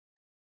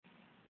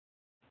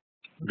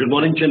Good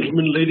morning,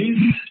 gentlemen, ladies.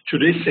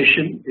 Today's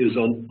session is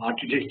on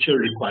architecture,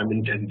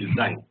 requirement, and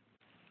design.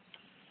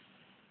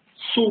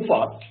 So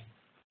far,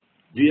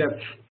 we have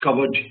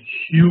covered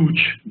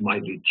huge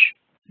mileage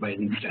by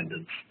any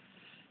standards.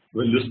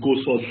 When this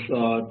course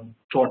was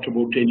taught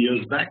about 10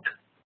 years back,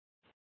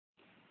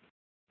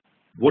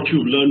 what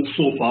you've learned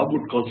so far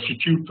would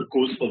constitute the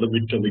course for the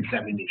midterm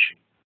examination,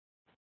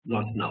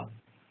 not now.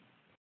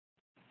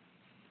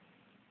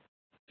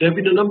 There have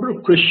been a number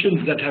of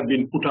questions that have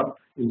been put up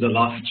in the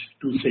last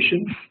two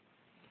sessions.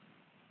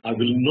 I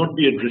will not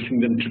be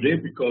addressing them today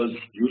because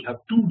you will have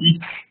 2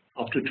 weeks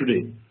after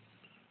today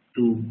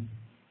to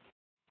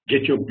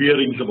get your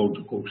bearings about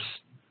the course.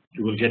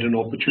 You will get an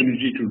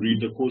opportunity to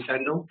read the course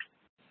handout.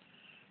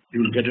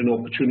 You will get an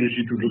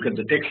opportunity to look at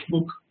the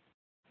textbook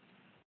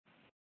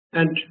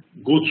and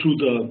go through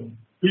the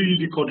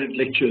pre-recorded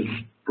lectures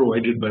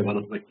provided by one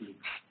of my colleagues.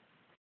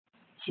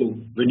 So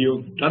when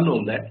you've done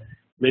all that,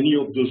 many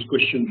of those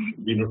questions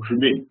may not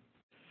remain.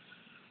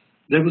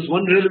 There was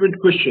one relevant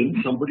question.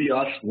 Somebody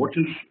asked, what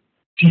is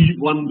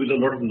T1 with a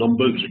lot of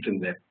numbers written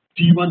there?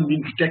 T1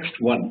 means text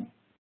 1,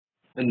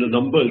 and the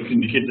numbers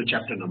indicate the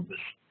chapter numbers.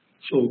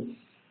 So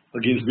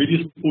against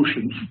various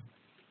portions.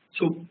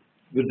 So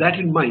with that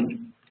in mind,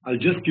 I'll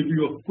just give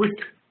you a quick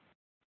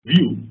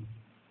view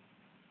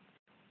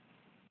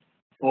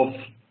of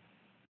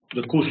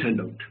the course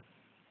handout.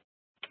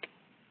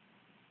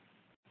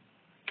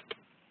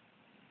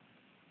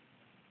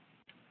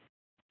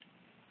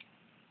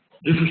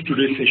 This is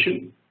today's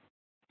session,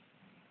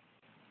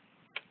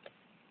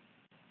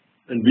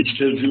 and which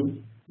tells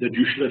you that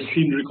you should have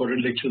seen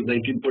recorded lectures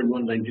 19.1,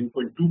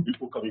 19.2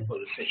 before coming for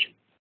the session.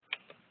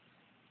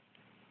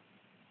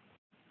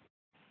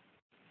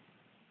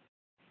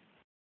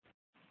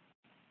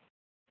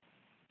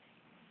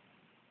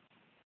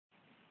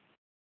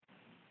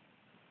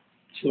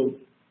 So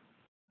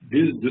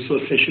this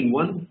was session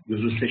 1, this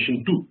is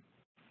session 2.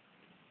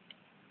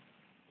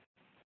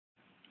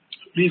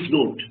 Please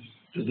note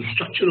that the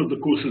structure of the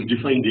course is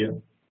defined here,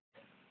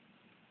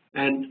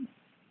 and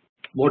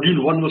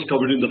module 1 was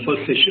covered in the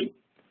first session,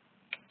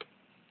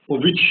 for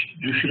which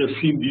you should have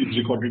seen these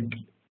recorded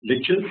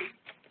lectures,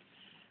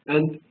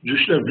 and you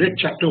should have read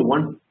chapter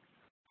 1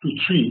 to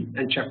 3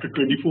 and chapter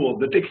 24 of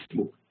the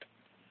textbook.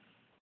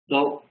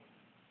 Now,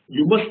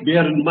 you must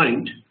bear in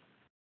mind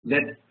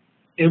that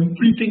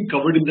everything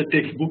covered in the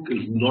textbook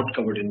is not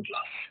covered in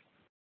class.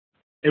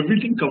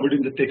 Everything covered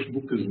in the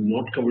textbook is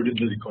not covered in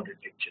the recorded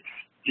lectures,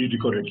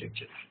 pre-recorded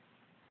lectures.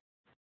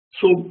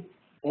 So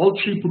all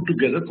three put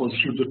together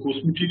constitute the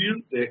course material.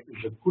 There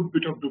is a good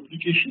bit of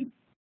duplication,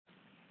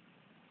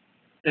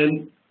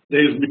 and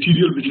there is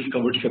material which is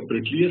covered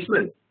separately as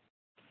well.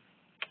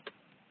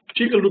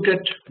 Take a look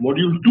at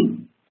module 2.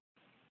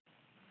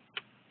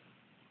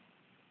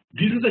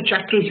 These are the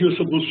chapters you are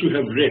supposed to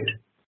have read,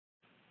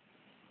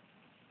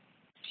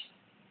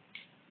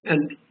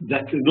 and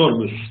that's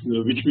enormous,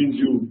 which means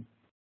you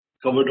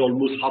covered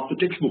almost half the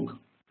textbook.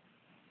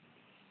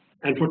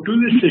 And for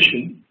today's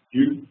session,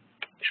 you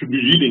should be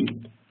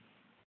reading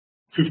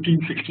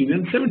 15, 16,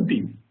 and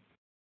 17.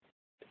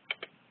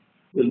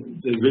 Well,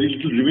 there's very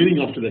little remaining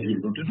after that,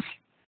 you'll notice.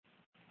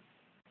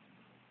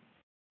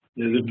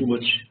 There isn't too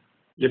much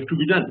left to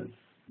be done.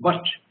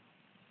 But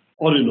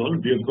all in all,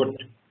 we have got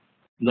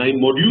 9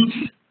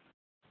 modules,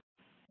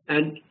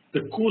 and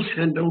the course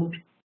handout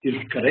is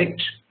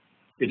correct.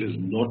 It is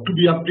not to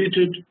be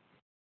updated.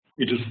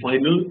 It is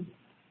final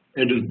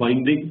and is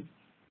binding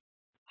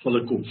for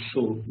the course.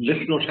 So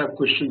let's not have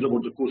questions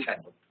about the course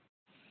handout.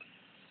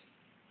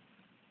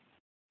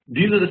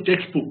 These are the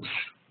textbooks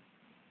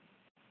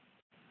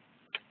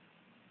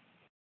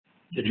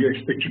that you are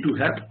expected to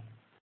have,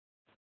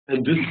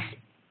 and this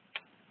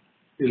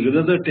is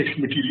another text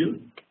material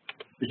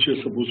which you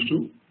are supposed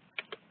to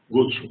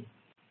go through.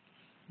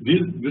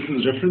 This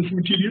is reference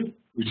material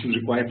which is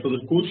required for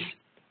the course.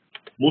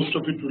 Most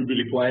of it will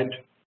be required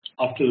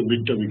after the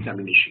midterm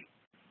examination.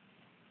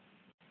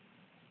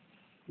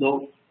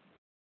 Now,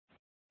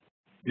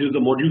 here is the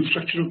module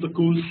structure of the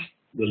course,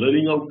 the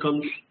learning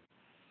outcomes,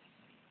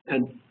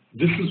 and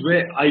this is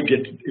where I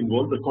get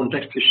involved, the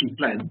contact session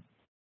plan,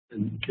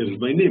 and here is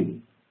my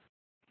name.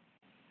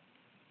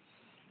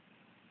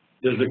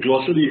 There's a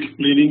glossary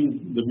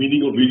explaining the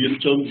meaning of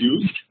various terms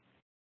used,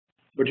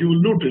 but you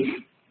will notice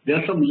there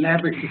are some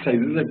lab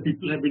exercises, and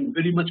people have been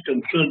very much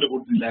concerned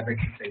about the lab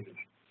exercises.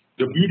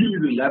 The beauty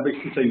with the lab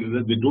exercises is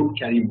that they don't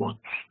carry marks.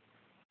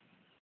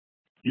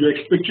 You are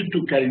expected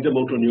to carry them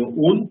out on your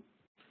own,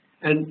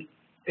 and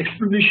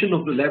explanation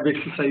of the lab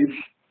exercise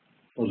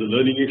or the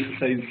learning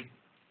exercise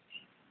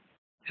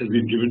has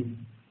been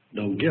given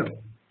down here.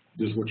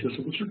 This is what you're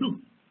supposed to do.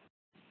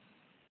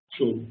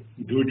 So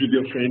do it with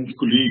your friends,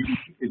 colleagues.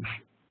 It's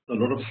a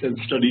lot of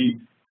self-study,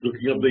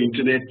 looking up the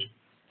internet.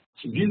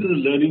 So these are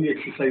the learning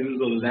exercises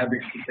or the lab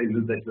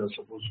exercises that you are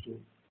supposed to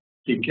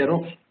take care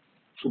of.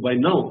 So by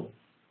now,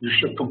 you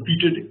should have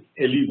completed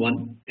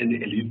LE1 and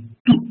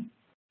LE2.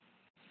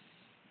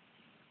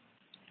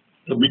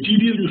 The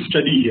material you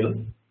study here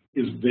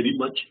is very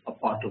much a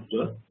part of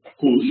the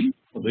course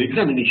for the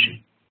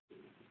examination.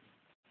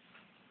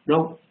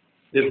 Now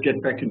let's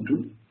get back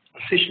into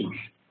sessions.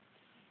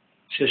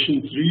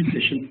 Session 3,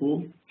 session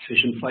 4,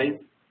 session 5,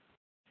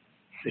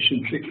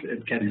 session 6,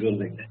 it carries on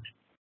like that.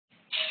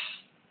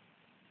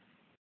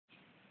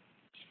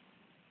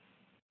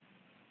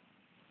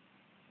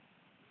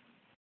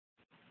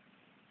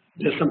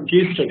 There are some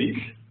case studies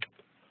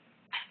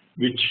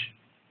which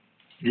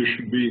you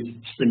should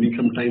be spending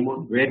some time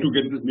on. Where to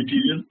get this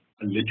material,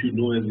 I'll let you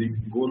know as we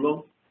go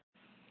along.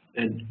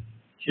 And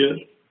here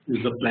is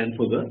the plan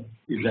for the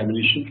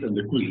examinations and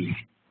the quizzes.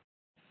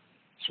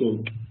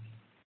 So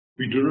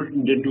we do not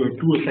intend to have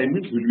 2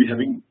 assignments. We'll be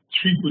having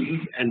 3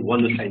 quizzes and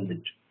 1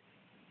 assignment.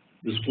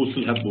 This course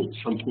will have both.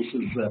 Some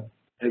courses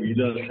have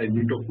either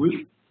assignment or quiz.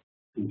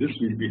 In this,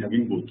 we'll be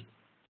having both.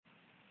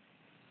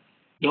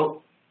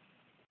 Now,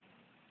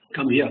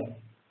 come here.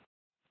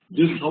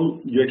 This is how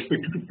you are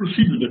expected to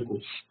proceed with the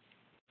course.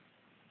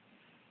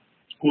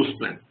 Course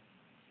plan.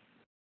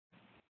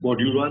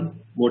 Module 1,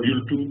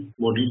 Module 2,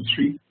 Module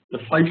 3, the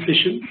 5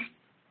 sessions,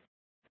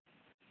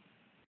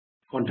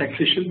 contact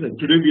sessions, and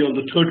today we are on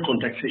the 3rd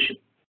contact session.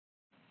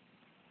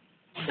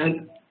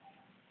 And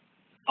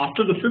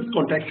after the 5th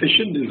contact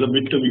session is a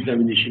midterm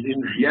examination.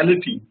 In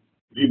reality,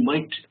 we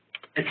might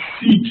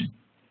exceed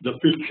the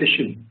 5th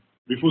session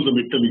before the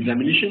midterm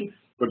examination,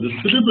 but the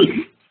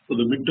syllabus for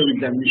the midterm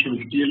examination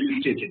is clearly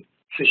stated,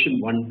 session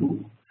 1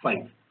 to 5.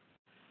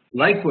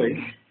 Likewise,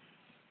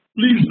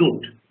 please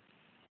note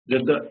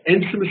that the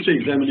end semester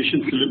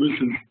examination syllabus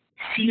is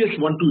CS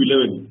 1 to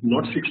 11,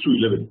 not 6 to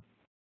 11.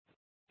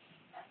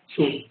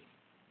 So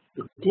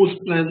the course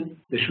plan,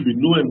 there should be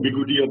no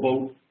ambiguity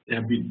about. There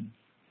have been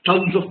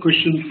tons of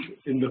questions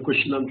in the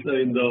question answer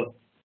in the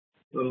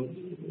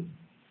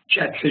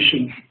chat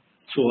sessions.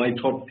 So I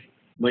thought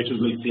might as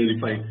well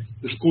clarify.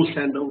 This course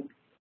handout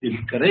is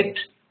correct.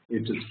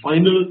 It is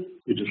final.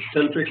 It is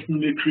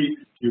self-explanatory.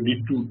 You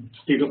need to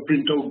take a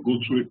printout, go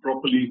through it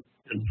properly,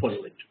 and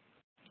follow it.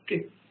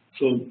 Okay.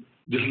 So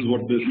this is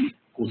what this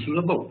course is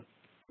about.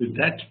 With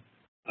that,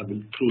 I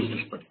will close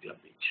this particular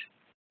page.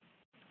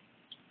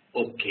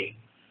 Okay.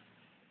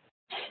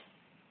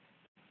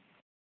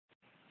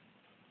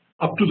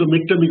 Up to the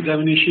midterm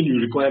examination, you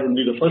require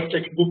only the first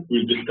textbook.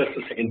 We'll discuss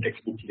the second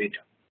textbook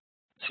later.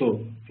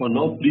 So for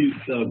now, please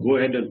go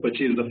ahead and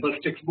purchase the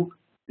first textbook.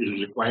 It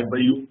is required by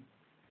you.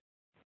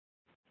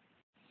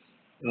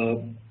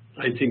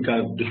 I think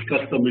I've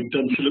discussed the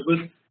midterm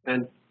syllabus,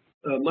 and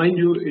mind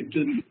you, it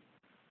is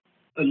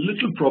a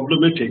little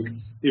problematic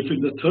if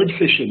in the 3rd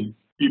session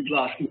people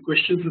are asking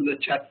questions in the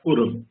chat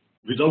forum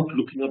without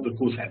looking up the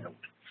course handout.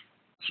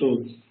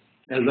 So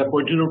as I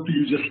pointed out to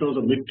you just now,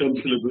 the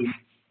midterm syllabus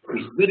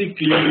is very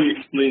clearly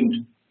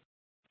explained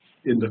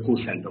in the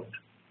course handout.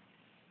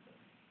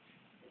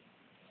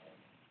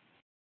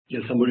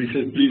 Yes, somebody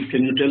says, please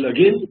can you tell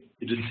again?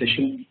 It is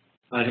session.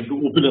 I have to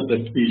open up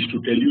that page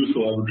to tell you,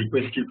 so I would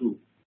request you to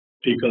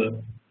take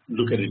a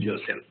look at it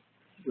yourself.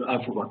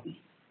 I've forgotten.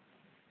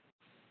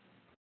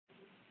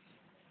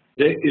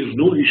 There is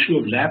no issue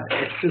of lab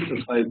access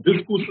as far as this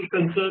course is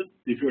concerned.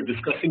 If you are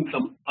discussing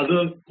some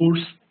other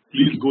course,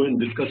 please go and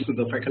discuss with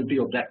the faculty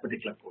of that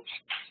particular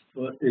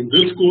course. In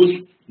this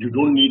course, you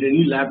don't need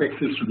any lab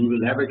access to do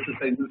the lab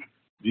exercises.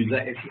 These are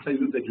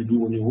exercises that you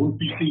do on your own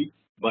PC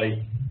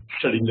by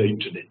studying the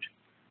internet.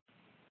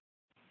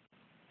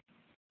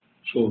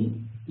 So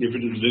if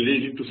it is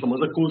related to some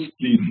other course,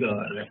 please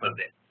refer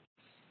there.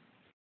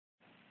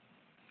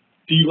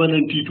 T1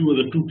 and T2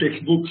 are the 2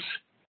 textbooks,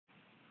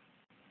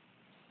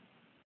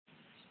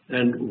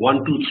 and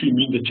 1, 2, 3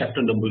 mean the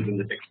chapter numbers in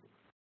the textbook.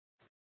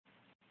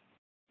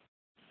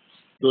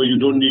 So you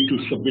don't need to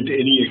submit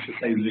any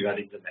exercise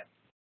regarding the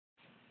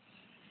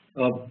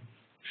lab.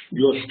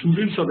 Your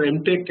students of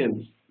MTech,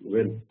 and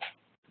when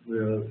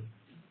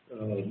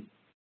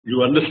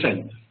you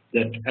understand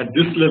that at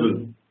this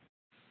level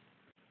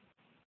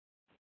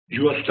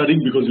you are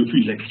studying because you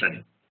feel like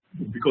studying,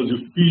 because you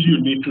feel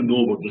you need to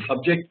know about the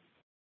subject.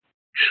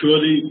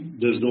 Surely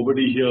there's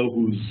nobody here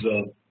who's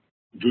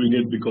doing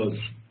it because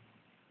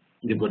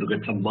they've got to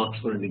get some marks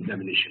for an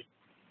examination.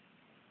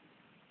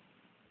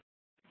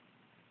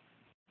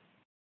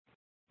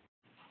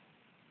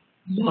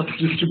 Marks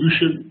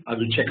distribution, I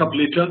will check up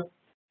later,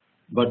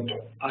 but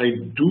I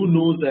do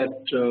know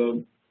that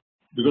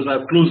because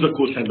I've closed the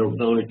course handout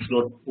now, it's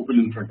not open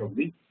in front of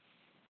me,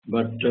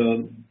 but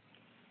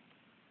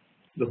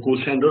the course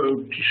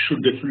handout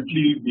should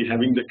definitely be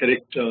having the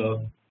correct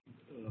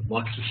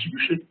marks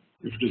distribution.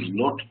 If it is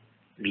not,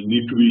 it will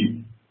need to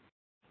be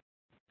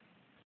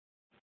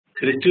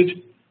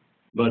corrected,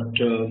 but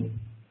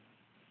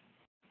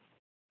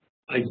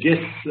I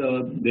guess there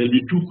will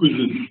be 2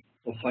 quizzes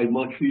of 5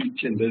 marks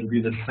each, and there will be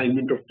an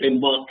assignment of 10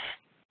 marks,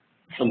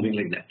 something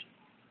like that.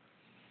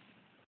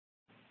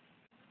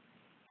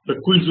 The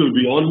quiz will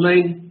be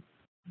online.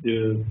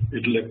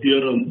 It will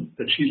appear on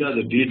the Sheila.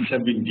 The dates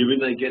have been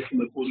given, I guess, in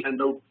the course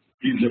handout.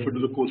 Please refer to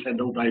the course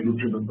handout. I don't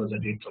remember the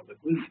dates of the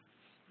quiz.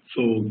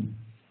 So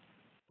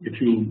if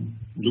you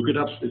look it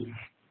up, it's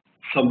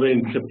somewhere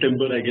in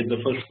September I get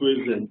the first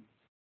quiz, and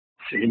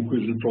second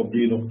quiz is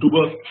probably in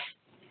October.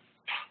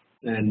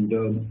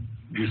 And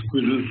These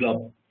quizzes are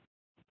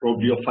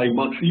probably of 5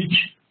 marks each.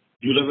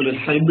 You'll have an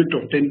assignment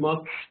of 10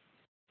 marks,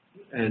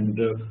 and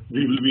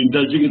we will be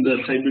indulging in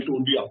the assignment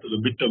only after the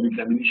midterm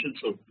examination,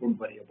 so don't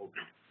worry about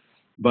it.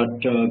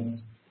 But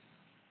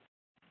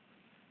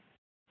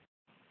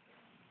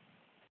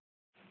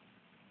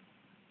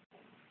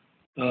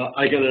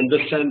I can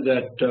understand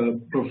that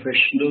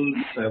professionals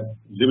have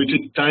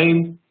limited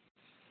time.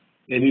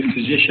 Any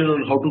suggestion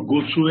on how to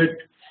go through it?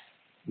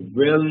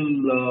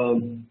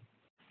 Well,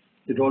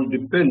 it all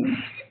depends,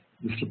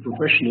 Mr.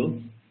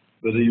 Professional,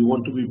 whether you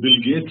want to be Bill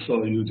Gates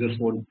or you just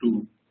want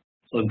to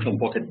earn some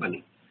pocket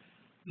money.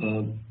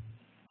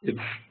 It's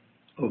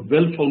a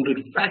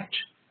well-founded fact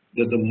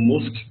that the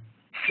most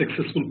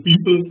successful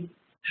people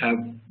have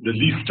the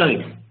least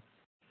time.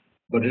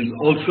 But it is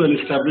also an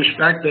established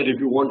fact that if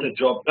you want a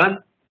job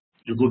done,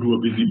 you go to a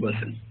busy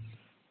person.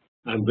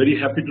 I'm very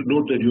happy to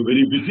note that you're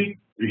very busy.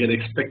 We can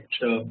expect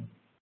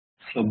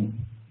some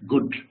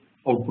good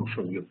output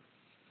from you.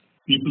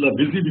 People are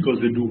busy because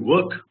they do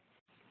work,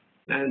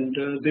 and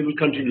they will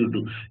continue to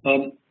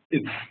do.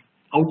 It's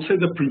outside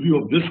the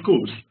preview of this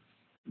course,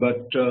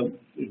 but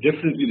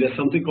definitely there's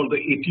something called the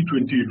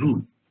 80-20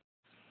 rule.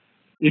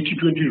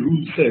 80-20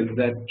 rule says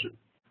that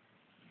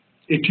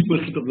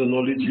 80% of the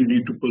knowledge you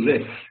need to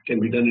possess can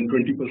be done in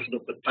 20%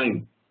 of the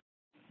time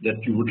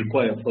that you would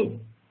require for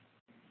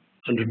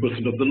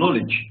 100% of the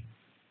knowledge.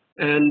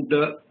 And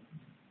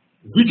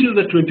which is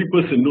the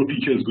 20% no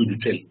teacher is going to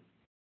tell you.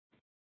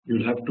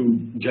 You'll have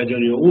to judge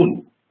on your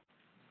own.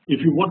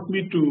 If you want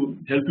me to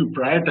help you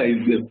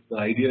prioritize, if the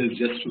idea is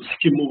just to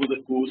skim over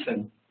the course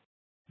and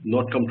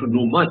not come to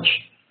know much,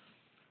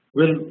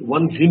 well,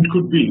 one hint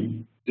could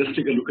be just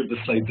take a look at the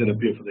slides that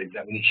appear for the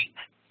examination.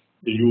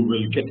 You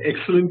will get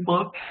excellent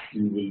marks.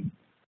 You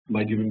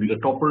might even be the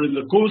topper in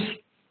the course,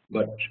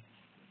 but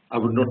I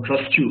would not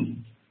trust you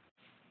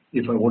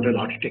if I want an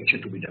architecture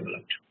to be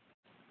developed.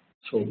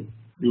 So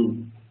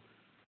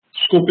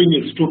scoping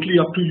is totally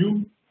up to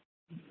you.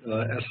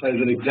 As far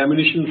as an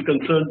examination is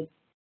concerned,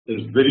 there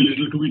is very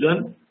little to be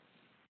done.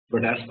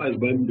 But as far as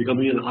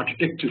becoming an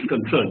architect is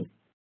concerned,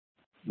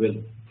 well,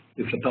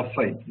 it's a tough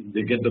fight.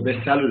 They get the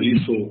best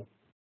salary, so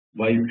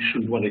why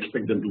should one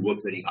expect them to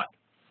work very hard?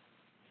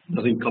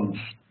 Nothing comes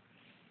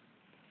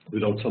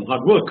without some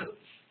hard work.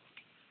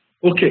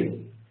 Okay,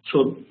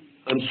 so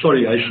I'm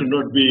sorry, I should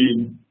not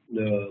be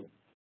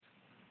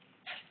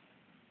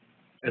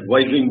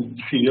advising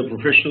senior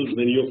professionals.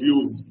 Many of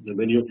you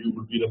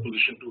would be in a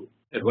position to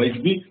advise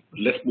me. But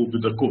let's move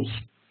with the course.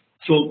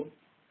 So,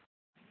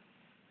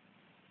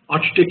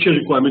 architecture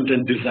requirement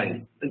and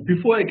design. And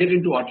before I get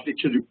into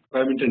architecture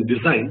requirement and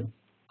design,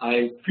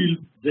 I feel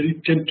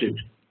very tempted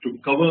to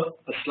cover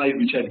a slide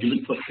which I had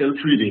given for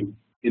self-reading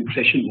in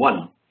session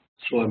 1.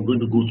 So I'm going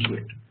to go through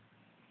it.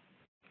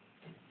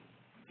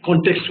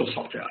 Context of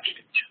software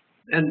architecture.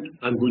 And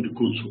I'm going to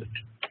go through it.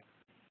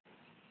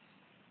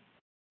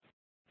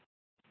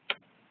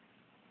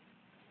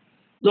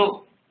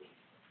 Now,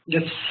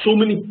 there's so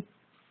many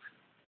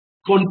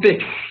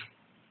contexts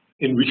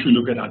in which we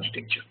look at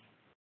architecture.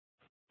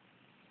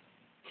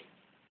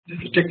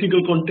 There's a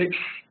technical context,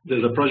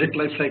 there's a project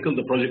life cycle.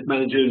 The project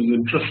manager is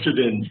interested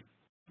in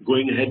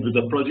going ahead with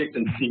the project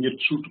and seeing it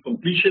through to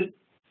completion.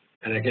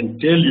 And I can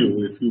tell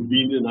you, if you've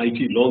been in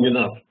IT long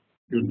enough,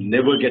 you'll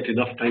never get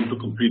enough time to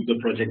complete the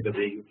project the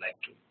way you'd like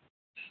to.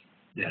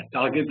 There are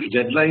targets,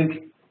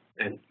 deadlines,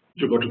 and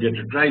you've got to get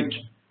it right,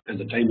 and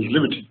the time is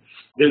limited.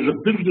 There's a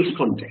business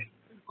context.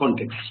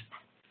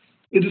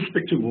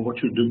 Irrespective of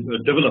what you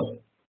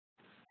develop,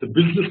 the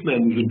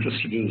businessman is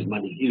interested in his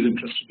money, he's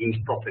interested in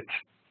his profits,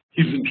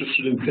 he's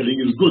interested in selling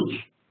his goods.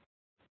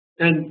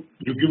 And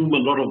you give him a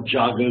lot of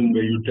jargon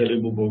where you tell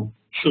him about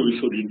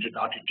service-oriented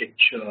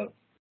architecture,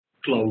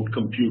 cloud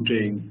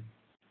computing,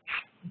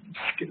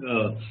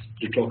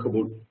 you talk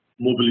about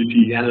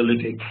mobility,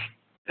 analytics,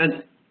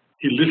 and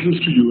he listens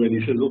to you and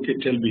he says, okay,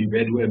 tell me,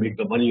 where do I make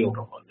the money out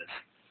of all this?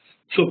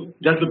 So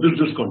that's the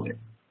business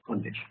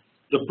context.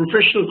 The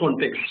professional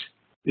context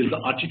is the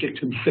architect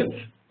himself.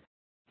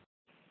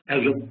 As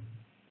an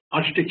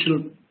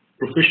architectural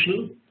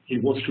professional, he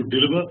wants to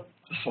deliver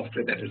a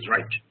software that is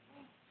right.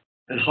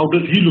 And how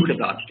does he look at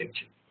the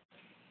architecture?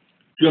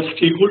 You have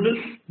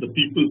stakeholders, the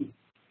people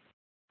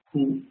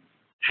who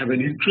have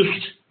an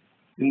interest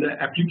in the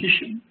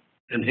application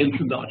and hence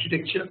in the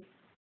architecture.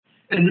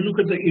 And we look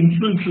at the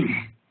influences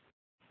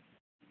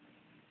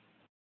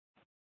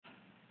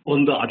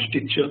on the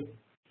architecture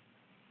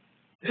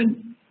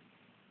and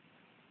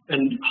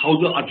how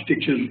the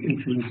architecture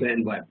influences the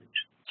environment.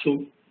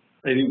 So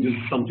I think this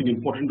is something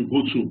important to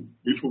go through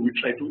before we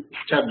try to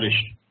establish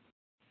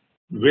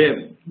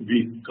where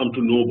we come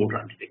to know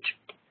about architecture.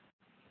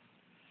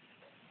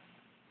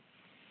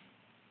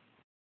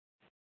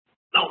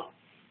 Now,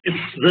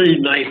 it's very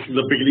nice in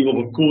the beginning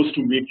of a course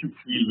to make you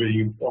feel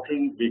very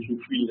important, make you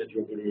feel that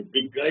you're very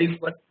big guys,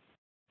 but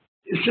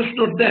it's just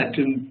not that.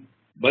 And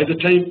by the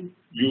time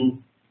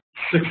you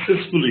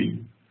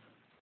successfully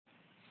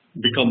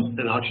become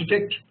an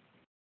architect,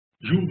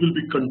 you will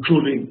be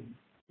controlling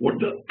what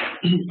the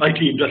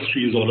IT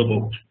industry is all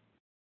about.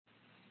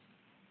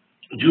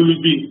 you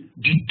will be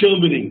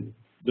determining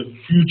the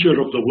future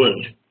of the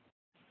world.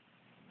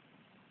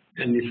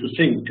 And if you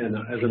think, and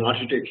as an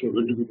architect, you're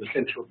going to be the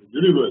center of the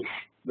universe,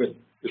 well,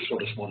 it's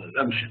not a small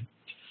assumption.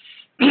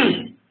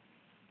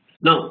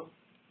 Now,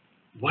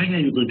 why are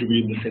you going to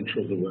be in the center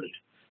of the world?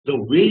 The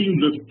way you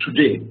live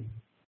today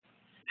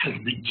has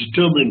been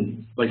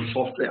determined by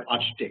software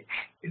architects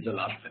in the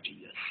last 30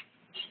 years.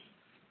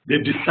 They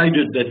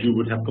decided that you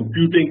would have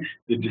computing,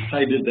 they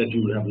decided that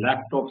you would have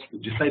laptops, they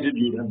decided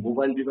you would have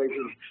mobile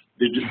devices,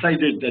 they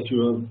decided that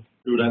you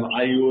would have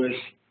iOS,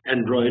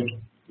 Android,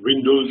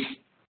 Windows.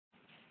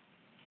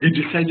 They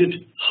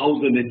decided how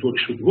the network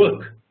should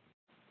work.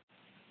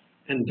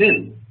 And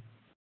then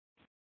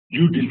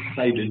you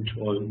decided,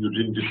 or you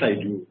didn't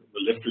decide, you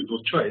were left with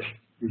no choice,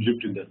 you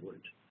lived in that world.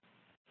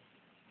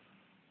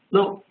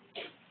 Now,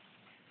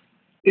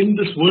 in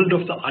this world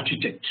of the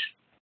architect,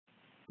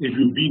 if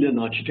you've been an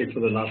architect for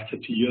the last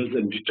 30 years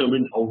and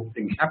determined how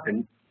things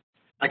happen,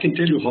 I can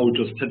tell you how it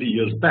was 30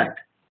 years back.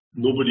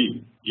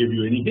 Nobody gave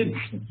you any hints.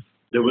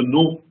 There were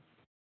no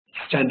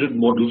standard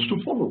models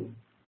to follow.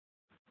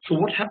 So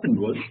what happened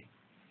was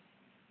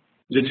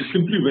that you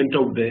simply went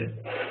out there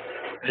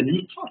and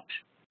you thought.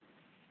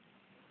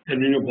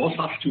 And when your boss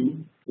asks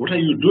you, what are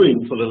you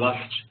doing for the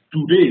last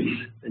 2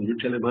 days? And you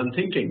tell him, I'm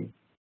thinking.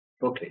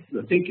 Okay,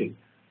 you're thinking.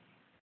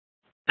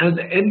 And at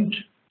the end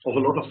of a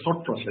lot of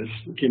thought process,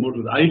 you came out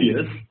with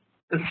ideas,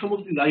 and some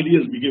of these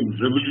ideas became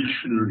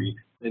revolutionary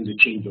and they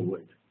changed the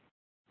world.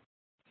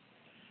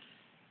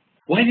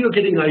 While you're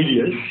getting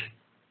ideas,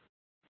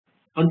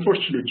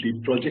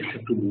 unfortunately, projects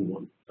have to move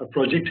on. A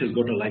project has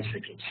got a life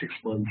cycle, 6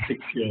 months, 6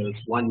 years,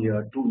 1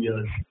 year, 2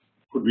 years,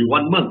 could be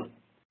 1 month.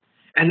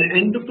 And at the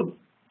end of the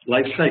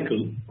life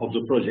cycle of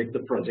the project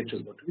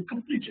has got to be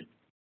completed.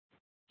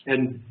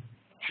 And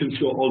since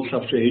you're all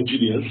software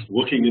engineers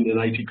working in an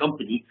IT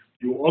company,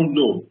 you all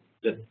know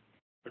that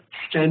a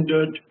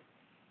standard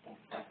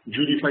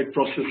unified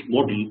process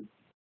model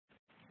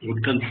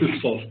would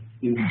consist of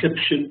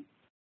inception,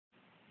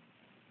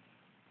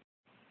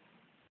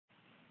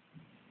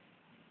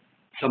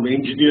 some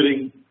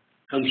engineering,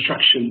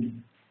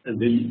 construction, and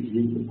then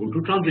you go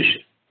to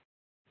transition.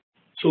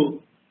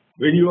 So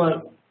when you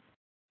are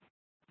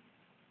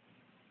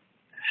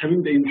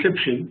having the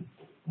inception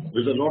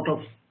with a lot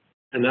of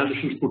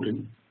analysis put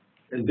in,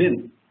 and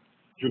then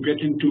you get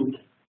into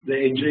the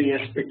engineering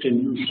aspect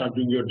and you start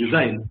doing your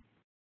design,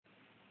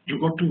 you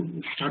got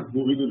to start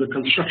moving to the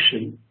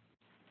construction,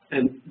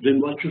 and then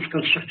once it's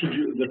constructed,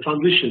 the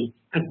transition,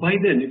 and by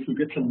then if you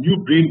get some new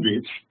brain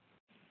waves,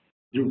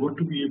 you've got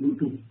to be able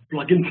to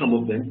plug in some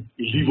of them,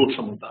 leave out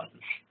some of the others.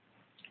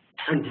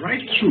 And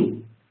right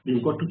through,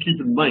 you've got to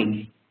keep in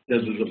mind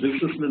that there's a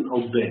businessman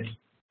out there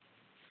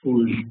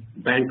who is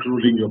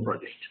bankrolling your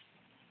project.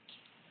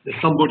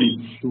 There's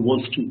somebody who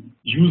wants to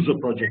use the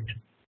project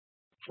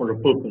for a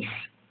purpose.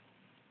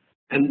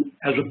 And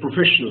as a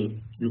professional,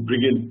 you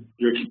bring in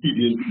your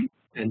experience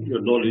and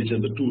your knowledge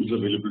and the tools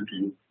available to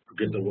you to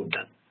get the work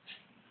done.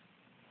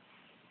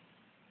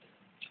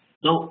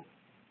 Now,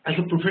 as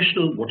a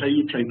professional, what are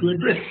you trying to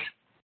address?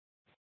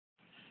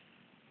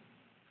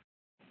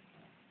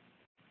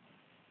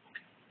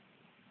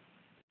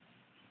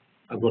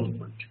 I've got the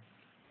point.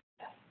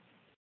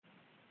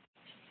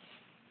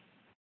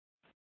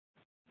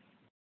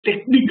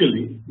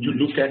 Technically, you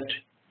look at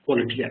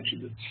quality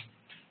attributes.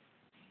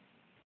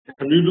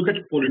 And when you look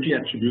at quality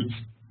attributes,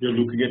 you're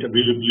looking at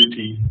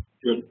availability,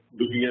 you're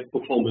looking at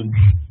performance,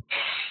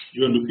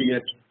 you're looking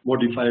at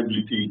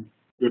modifiability,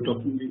 you're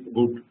talking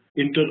about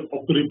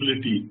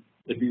interoperability,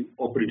 that is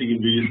operating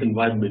in various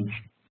environments,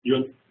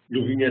 you're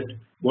looking at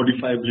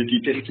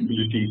modifiability,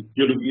 testability,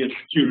 you're looking at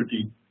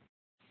security.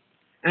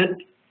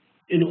 And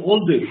in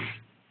all this,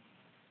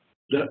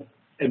 the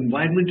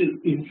environment is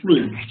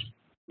influenced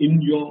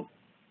in your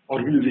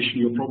organization.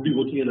 You're probably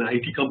working in an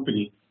IT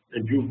company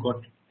and you've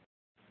got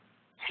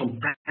some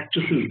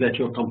practices that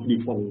your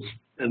company follows,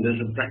 and there's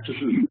some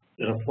practices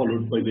that are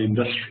followed by the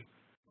industry,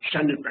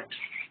 standard practices.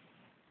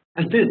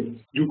 And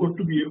then you've got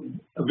to be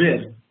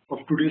aware of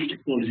today's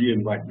technology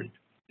environment.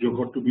 You've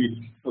got to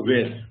be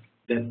aware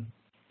that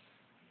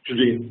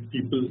today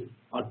people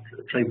are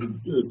trying to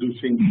do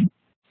things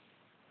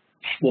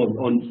small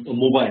on a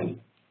mobile.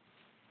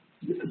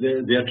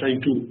 They are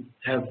trying to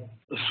have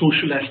a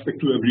social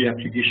aspect to every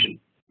application.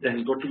 There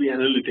has got to be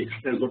analytics,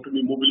 there has got to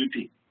be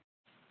mobility.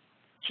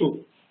 So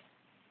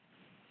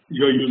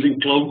you're using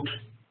cloud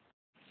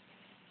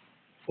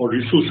for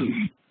resources.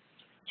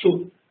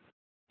 So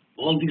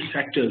all these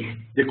factors,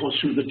 they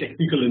constitute the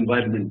technical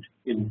environment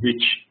in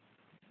which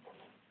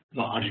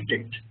the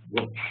architect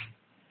works.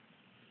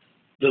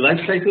 The life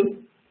cycle,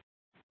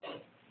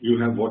 you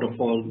have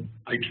waterfall,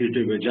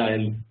 iterative,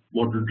 agile,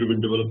 model-driven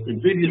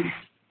development, various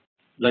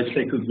life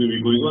cycles may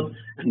be going on,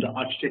 and the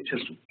architect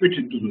has to fit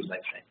into those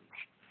life cycles.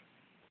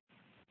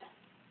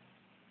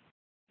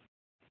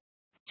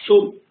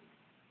 So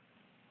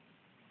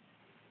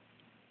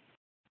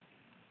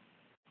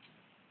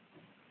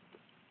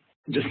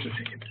just a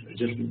second, I'll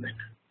just do that.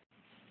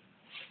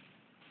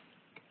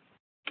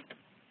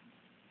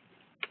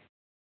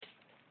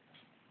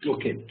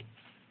 Okay.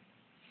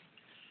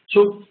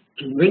 So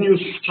when you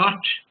start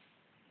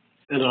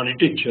an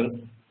architecture,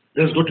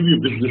 there's got to be a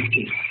business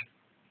case.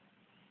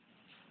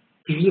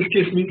 Business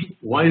case means,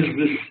 why is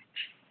this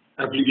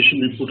application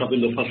we put up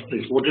in the first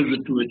place? What is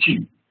it to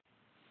achieve?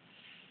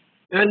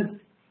 And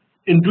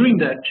in doing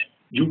that,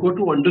 you've got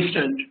to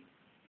understand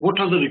what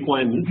are the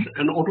requirements,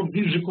 and out of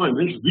these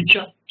requirements, which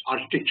are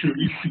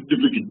architecturally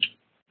significant.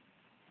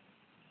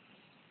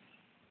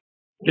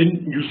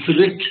 Then you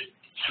select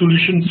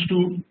solutions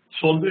to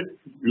solve it,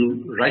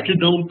 you write it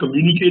down,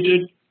 communicate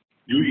it,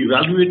 you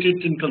evaluate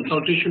it in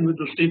consultation with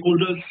the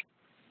stakeholders,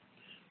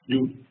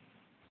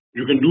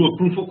 you can do a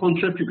proof of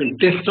concept, you can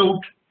test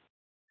out,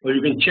 or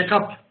you can check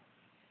up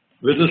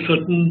whether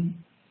certain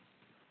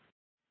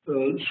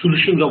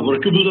solutions are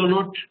workable or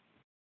not.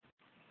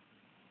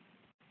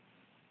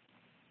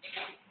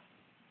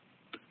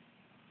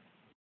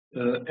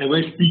 Am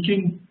I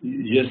speaking?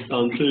 Yes, the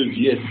answer is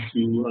yes.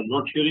 You are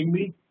not hearing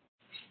me?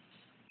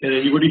 Can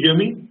anybody hear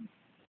me?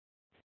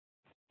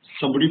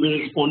 Somebody will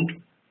respond.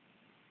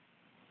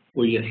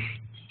 Oh yes.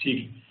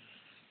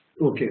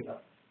 Okay.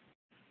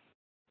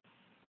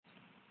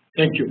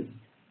 Thank you.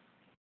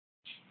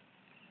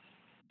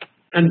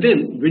 And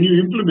then when you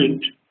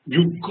implement,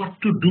 you've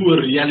got to do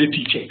a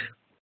reality check.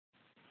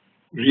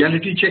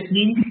 Reality check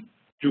means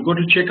you've got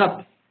to check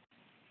up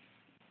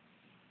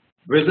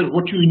whether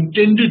what you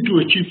intended to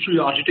achieve through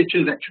your architecture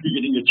is actually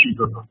getting achieved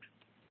or not.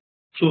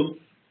 So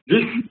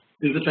this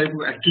is the type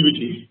of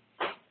activity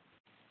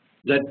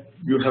that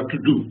you have to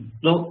do.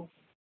 Now,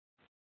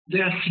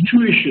 there are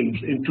situations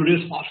in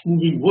today's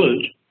fast-moving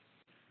world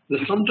that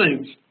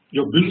sometimes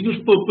your business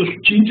purpose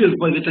changes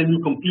by the time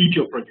you complete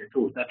your project.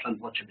 Oh, that's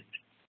unfortunate.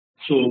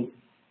 So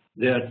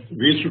there are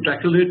ways to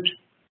tackle it,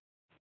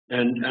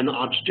 and an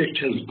architect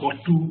has got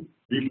to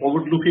be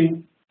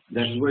forward-looking.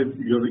 That is why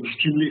you have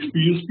extremely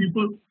experienced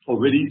people or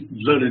very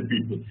learned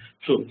people.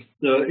 So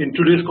in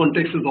today's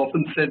context, it's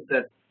often said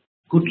that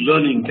good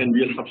learning can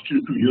be a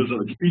substitute to years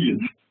of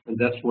experience, and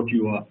that's what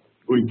you are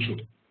going through.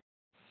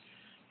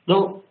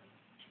 Now,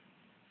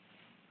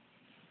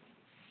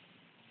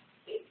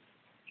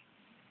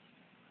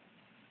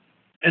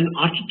 an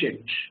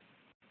architect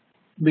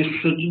may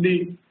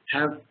certainly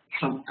have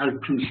some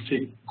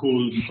altruistic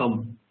goals,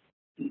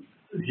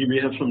 he may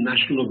have some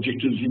national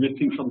objectives, he may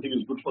think something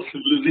is good for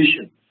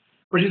civilization,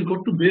 but he's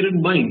got to bear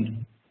in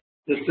mind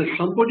that there's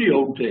somebody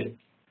out there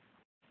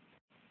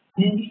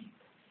who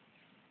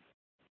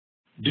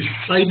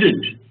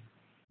decided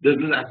that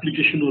this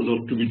application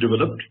was to be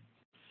developed.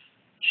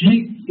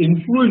 He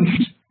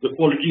influenced the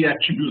quality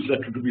attributes that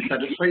were to be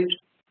satisfied.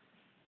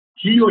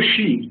 He or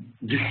she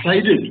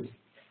decided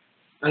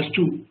as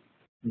to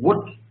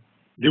what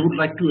they would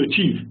like to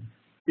achieve.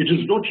 It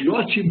is not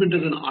your achievement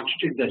as an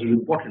architect that is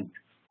important.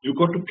 You've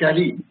got to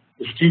carry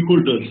the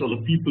stakeholders or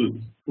the people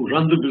who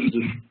run the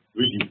business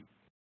with you.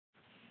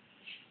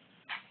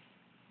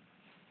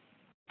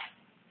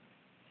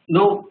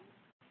 Now,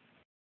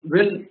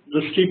 when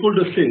the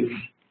stakeholder says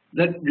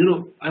that,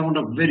 I want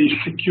a very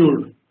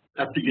secure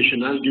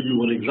application, I'll give you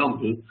one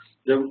example.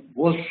 There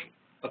was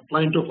a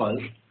client of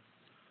ours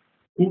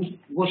who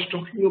was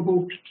talking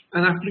about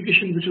an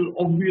application which was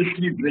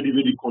obviously very,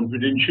 very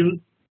confidential,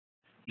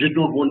 did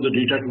not want the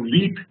data to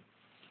leak,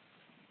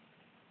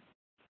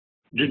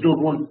 did not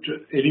want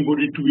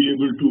anybody to be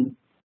able to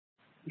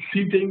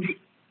see things,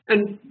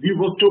 and we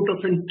worked out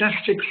a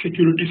fantastic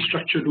security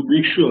structure to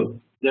make sure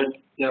that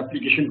the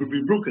application could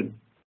be broken.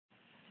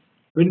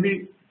 When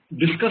we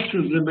discussed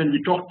with them and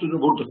we talked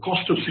about the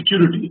cost of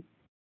security,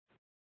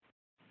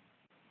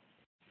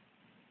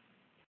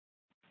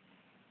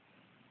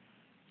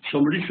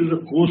 somebody says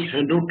the course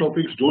handout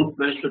topics don't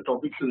match the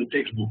topics in the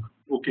textbook.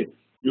 Okay,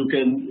 you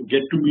can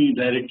get to me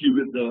directly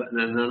with an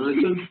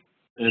analysis,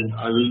 and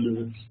I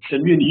will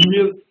send me an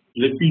email.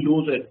 Let me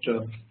know that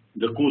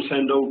the course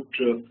handout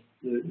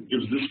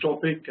gives this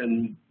topic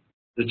and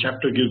the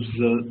chapter gives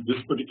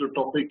this particular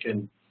topic,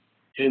 and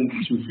hence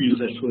you feel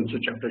that so and so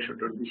chapter should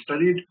not be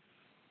studied.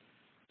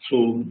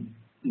 So,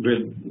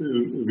 well,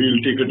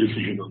 we'll take a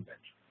decision on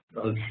that.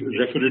 I'll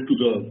refer it to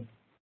the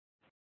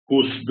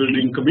course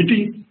building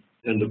committee,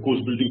 and the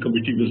course building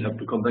committee will have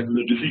to come back with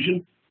a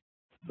decision.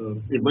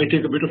 It might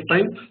take a bit of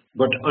time,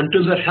 but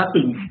until that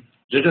happens,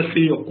 let us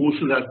say your course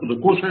is as per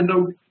the course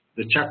handout,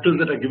 the chapters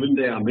that are given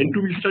there are meant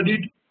to be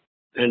studied,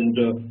 and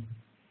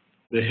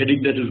the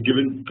heading that is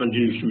given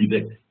continues to be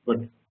there. But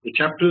the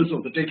chapters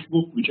of the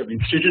textbook which have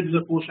been stated in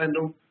the course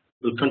handout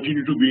will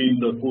continue to be in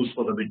the course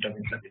for the midterm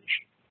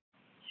examination.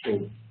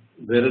 So,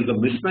 whereas the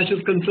mismatch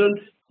is concerned,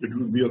 it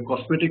will be a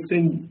cosmetic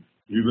thing.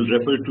 We will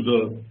refer to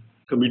the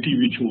committee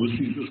which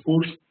oversees this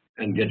course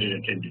and get it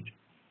attended.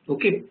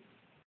 Okay.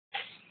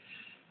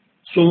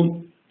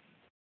 So,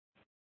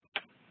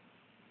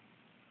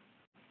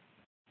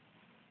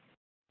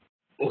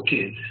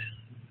 okay.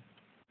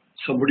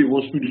 Somebody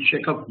wants me to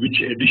check up which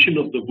edition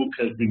of the book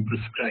has been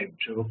prescribed.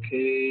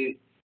 Okay.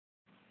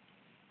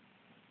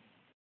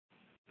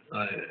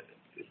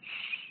 It's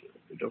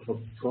a bit of a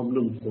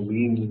problem for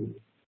me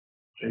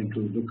trying to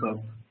look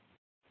up.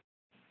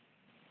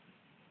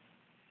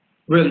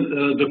 Well,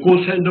 the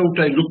course handout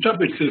I looked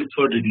up, it says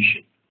 3rd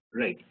edition,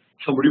 right?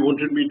 Somebody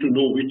wanted me to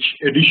know which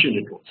edition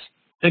it was.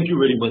 Thank you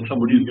very much.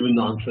 Somebody has given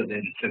the answer there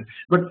itself.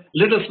 But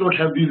let us not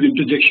have these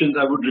interjections.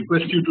 I would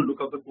request you to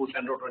look up the course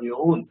handout on your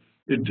own.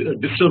 It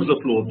disturbs the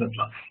flow of the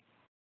class.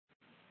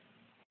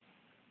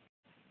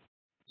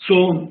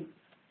 So,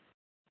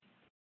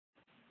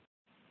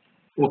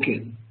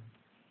 okay.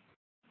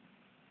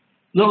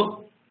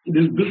 Now,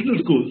 these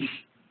business goals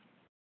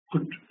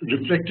could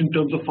reflect in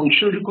terms of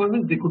functional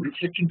requirements, they could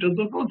reflect in terms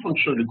of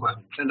non-functional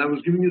requirements. And I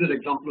was giving you that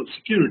example of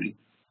security.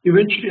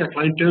 Eventually, a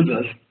client tells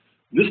us,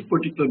 this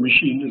particular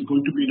machine is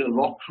going to be in a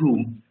locked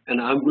room,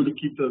 and I'm going to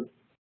keep the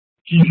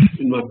keys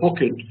in my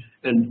pocket,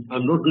 and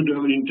I'm not going to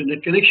have an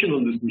internet connection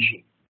on this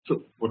machine.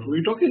 So what were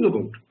we talking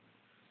about?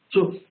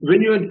 So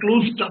when you're in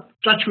close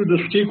touch with the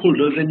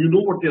stakeholders and you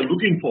know what they're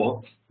looking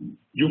for,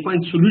 you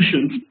find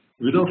solutions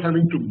without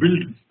having to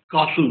build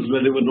castles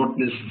where they were not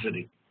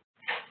necessary.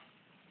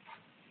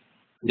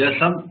 There are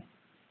some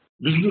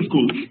business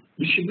goals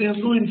which may have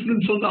no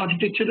influence on the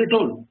architecture at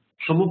all.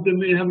 Some of them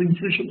may have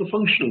influence on the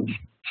functionals.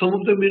 Some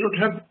of them may not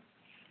have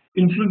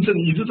influence on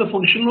either the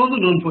functional or the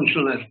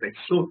non-functional aspects.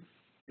 So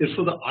it's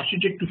for the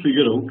architect to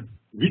figure out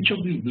which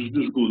of these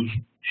business goals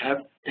have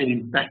an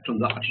impact on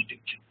the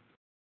architecture.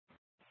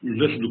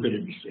 Let's look at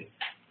it this way.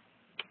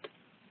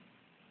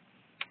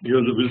 Here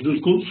are the business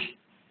goals.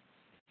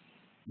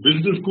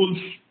 Business goals,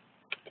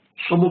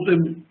 some of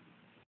them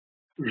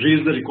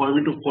raise the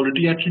requirement of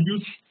quality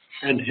attributes,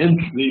 and hence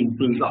they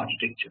influence the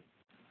architecture.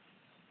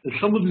 And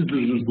some of these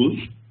business goals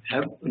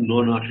have a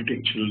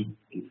non-architectural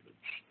influence.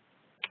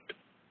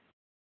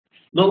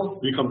 Now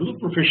we come to the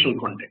professional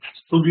context.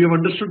 So we have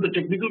understood the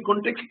technical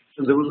context,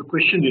 and there was a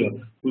question here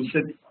who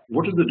said,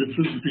 what is the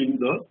difference between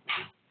the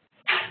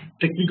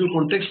technical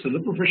context and the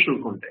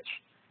professional context?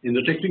 In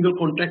the technical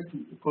context,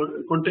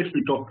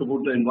 we talked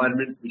about the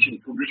environment, which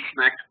included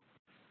SMAC.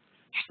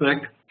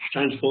 SMAC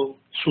stands for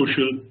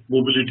Social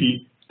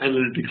Mobility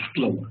Analytics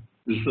Cloud.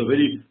 This is a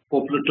very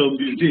popular term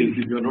these days.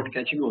 If you are not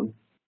catching on,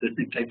 let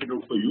me type it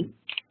out for you.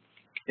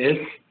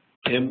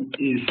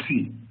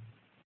 SMAC.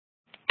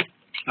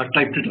 I've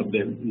typed it up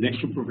there next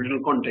to professional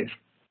context.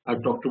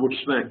 I've talked about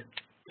SMAC,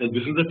 and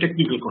this is the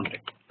technical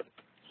context.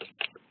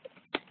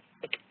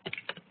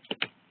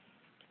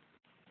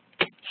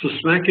 So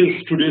SMAC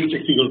is today's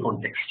technical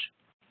context,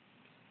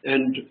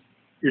 and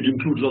it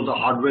includes all the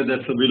hardware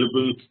that's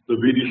available, the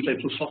various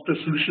types of software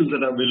solutions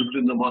that are available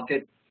in the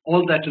market.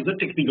 All that is the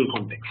technical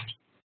context.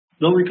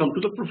 Now we come to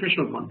the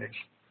professional context.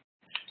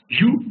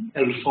 You,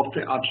 as a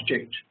software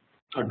architect,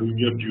 are doing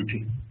your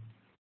duty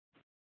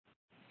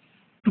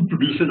to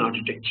produce an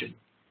architecture.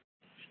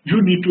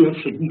 You need to have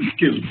certain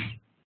skills.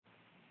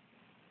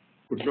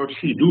 Could not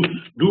see.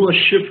 Do a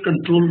shift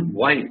control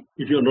Y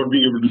if you are not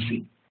being able to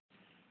see.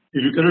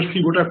 If you cannot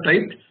see what I've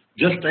typed,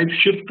 just type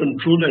shift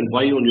control and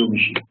Y on your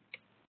machine.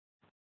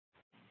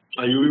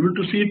 Are you able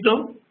to see it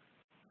now?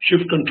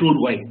 Shift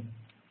control Y.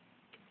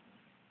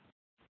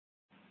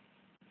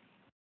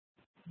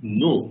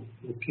 No.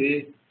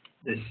 Okay.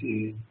 Let's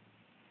see.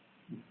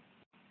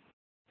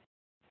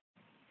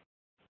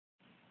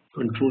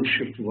 Control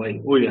shift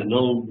Y. Oh yeah,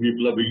 now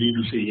people are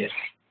beginning to say yes.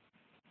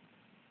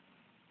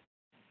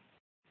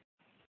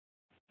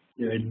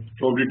 Yeah, it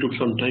probably took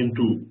some time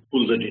to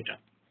pull the data.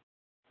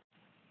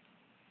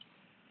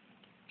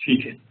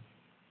 Okay.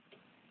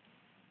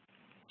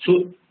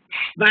 So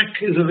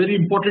SMAC is a very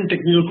important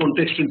technical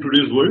context in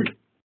today's world,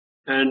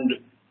 and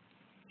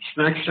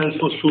SMAC stands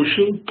for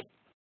Social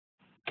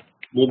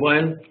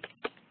Mobile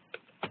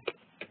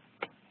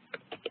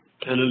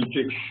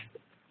Analytics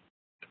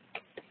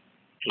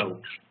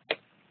Cloud.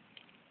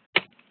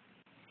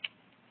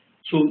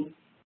 So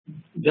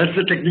that's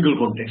the technical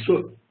context.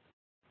 So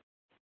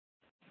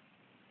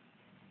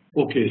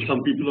okay,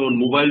 some people are on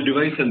mobile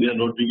device and they are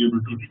not being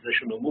able to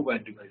refresh on a mobile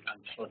device. I'm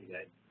sorry,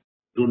 I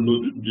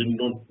did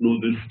not know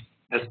this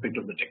aspect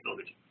of the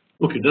technology.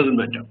 Okay, doesn't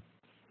matter.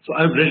 So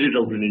I've read it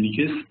out in any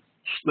case.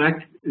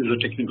 SMAC is a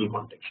technical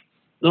context.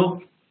 Now,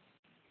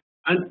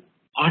 an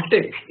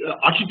architect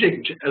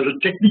as a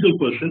technical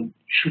person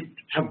should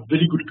have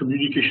very good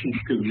communication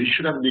skills. He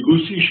should have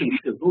negotiation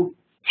skills. Oh,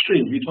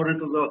 strange. We thought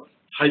it was a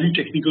highly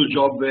technical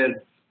job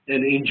where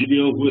an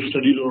engineer who has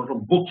studied a lot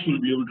of books will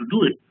be able to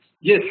do it.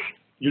 Yes,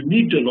 you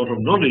need a lot of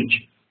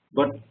knowledge,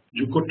 but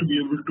you've got to be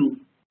able to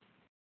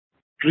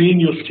train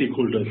your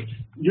stakeholders.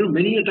 You know,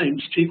 many a time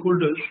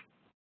stakeholders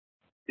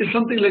is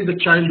something like the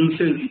child who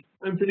says,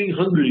 I'm feeling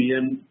hungry,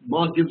 and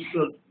Ma gives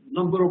a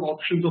number of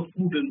options of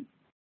food and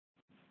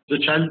the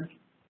child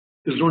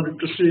is not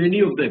interested in any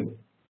of them.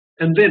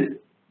 And then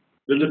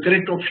when the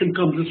correct option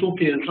comes, it's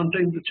okay, and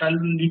sometimes the child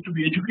will need to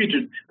be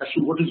educated as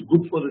to what is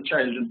good for the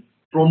child and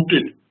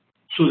prompted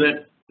so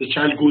that the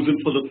child goes in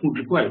for the food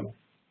required.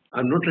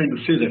 I'm not trying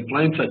to say that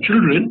clients are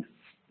children,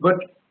 but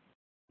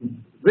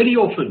very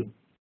often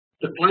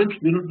the clients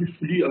may not be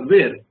fully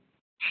aware.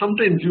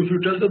 Sometimes if you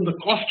tell them the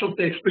cost of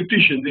the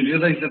expectation, they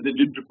realize that they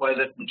didn't require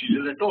that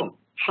material at all.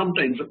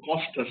 Sometimes the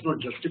cost does not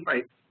justify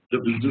the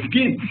business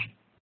gains.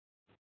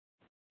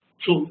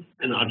 So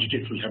an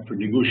architect will have to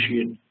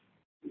negotiate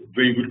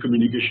very good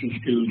communication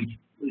skills,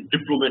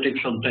 diplomatic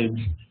sometimes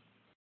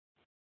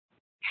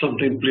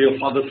play a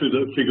father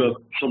figure,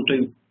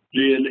 sometimes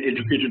play an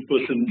educated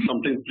person,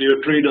 sometimes play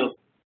a trainer.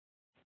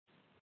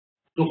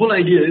 The whole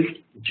idea is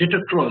get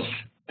across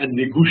and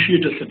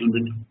negotiate a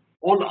settlement.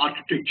 All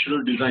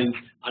architectural designs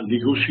are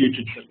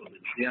negotiated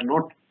settlements. They are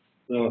not,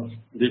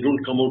 they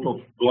don't come out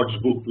of God's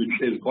book which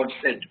says God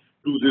said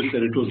do this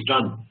and it was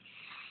done.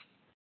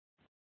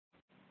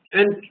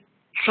 And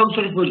some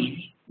sort of a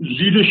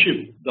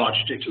leadership the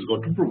architect has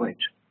got to provide.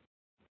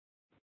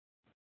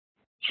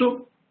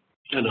 So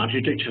an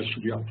architect has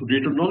to be up to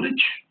date on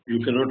knowledge.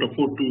 You cannot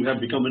afford to have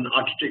become an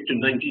architect in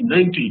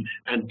 1990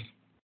 and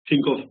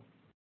think of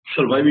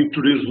surviving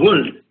today's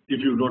world if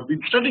you've not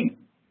been studying.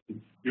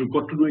 You've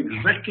got to know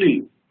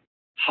exactly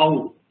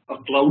how a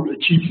cloud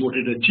achieves what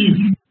it achieves,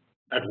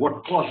 at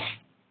what cost,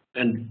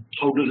 and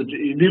how does it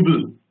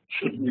enable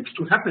certain things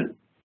to happen.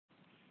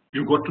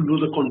 You've got to know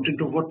the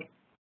content of what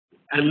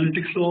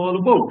analytics are all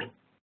about.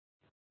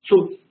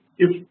 So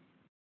if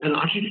an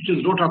architect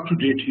is not up to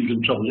date, he's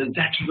in trouble, and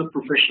that is the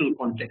professional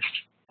context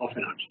of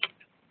an architect.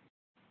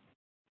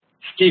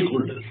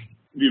 Stakeholders.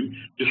 We've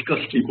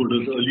discussed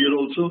stakeholders earlier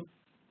also.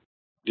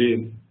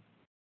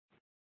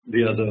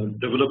 They are the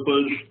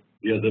developers,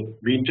 they are the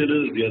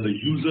maintainers, they are the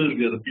users,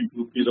 they are the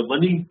people who pay the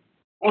money.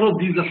 All of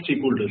these are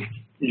stakeholders.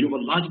 You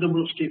have a large number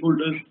of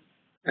stakeholders,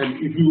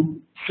 and if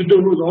you sit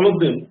down with all of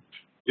them,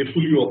 they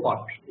pull you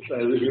apart. It's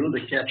as if, you know,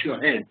 they catch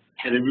your hand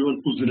and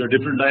everyone pulls in a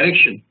different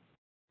direction.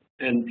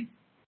 And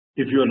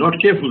if you are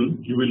not careful,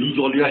 you will lose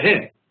all your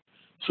hair.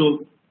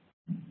 So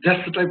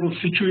that's the type of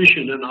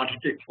situation an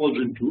architect falls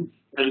into.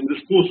 And in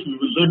this course, we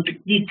will learn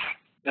techniques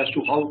as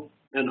to how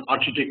an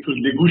architect will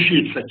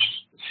negotiate such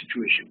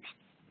situations.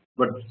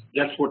 But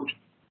that's what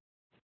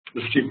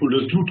the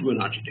stakeholders do to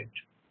an architect.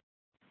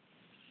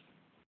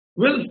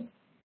 Well,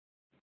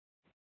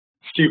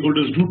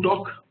 stakeholders do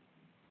talk,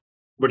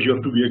 but you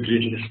have to be a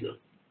great listener.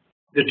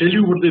 They tell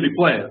you what they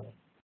require,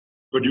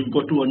 but you've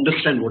got to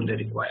understand what they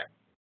require.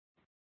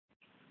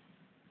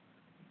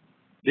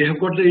 They have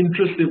got the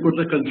interest, they've got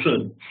the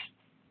concerns.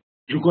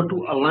 You've got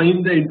to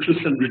align the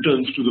interests and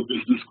returns to the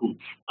business goals.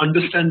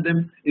 Understand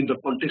them in the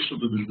context of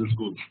the business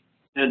goals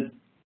and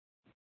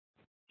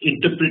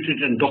interpret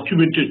it and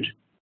document it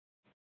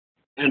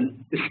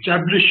and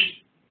establish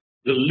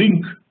the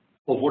link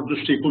of what the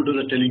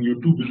stakeholders are telling you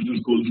to business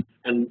goals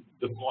and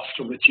the cost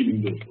of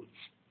achieving those goals.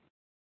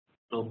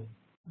 Now,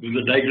 this is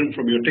a diagram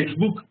from your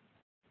textbook.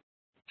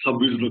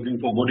 Somebody is looking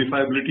for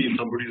modifiability,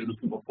 somebody is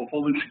looking for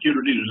performance,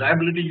 security,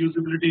 reliability,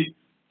 usability.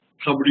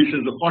 Somebody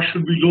says the cost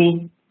should be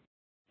low.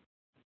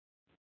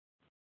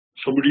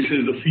 Somebody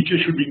says the feature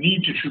should be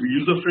neat, it should be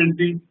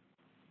user-friendly.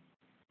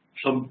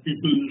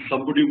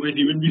 Somebody might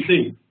even be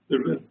saying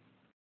there'll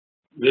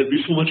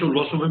be so much of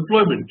loss of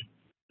employment.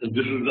 And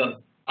this is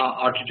our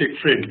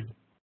architect friend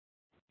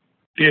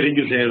tearing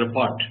his hair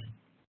apart,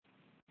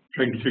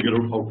 trying to figure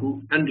out how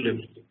to handle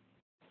everything.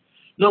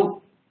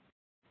 Now,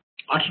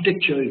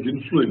 architecture is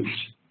influenced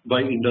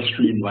by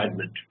industry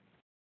environment.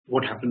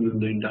 What happens in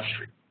the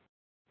industry?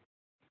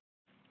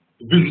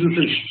 Business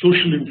and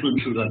social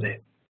influences are there.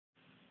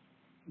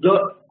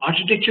 The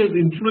architecture is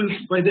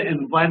influenced by the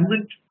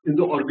environment in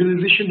the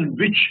organization in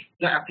which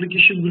the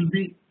application will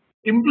be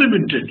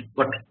implemented,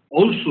 but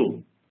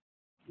also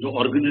the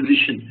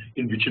organization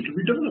in which it will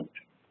be developed.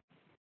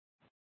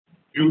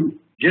 You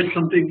get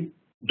something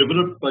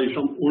developed by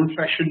some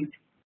old-fashioned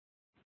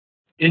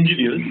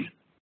engineers,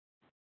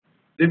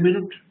 they may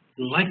not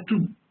like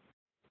to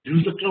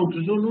use the cloud.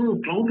 They say,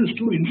 no, cloud is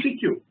too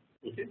insecure.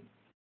 Okay,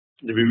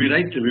 they may be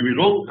right, they may be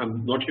wrong.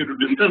 I'm not here to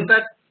discuss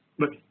that,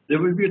 but there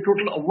will be a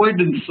total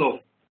avoidance of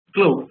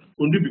cloud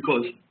only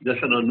because that's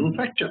an unknown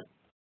factor.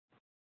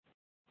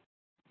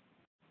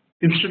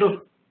 Instead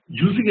of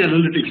using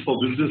analytics for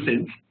business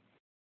ends,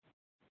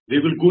 they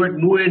will go at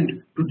no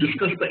end to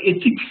discuss the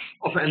ethics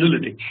of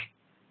analytics.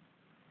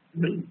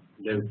 Well,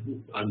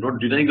 I'm not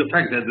denying the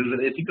fact that there's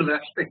an ethical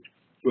aspect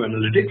to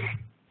analytics,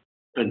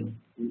 and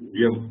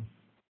we have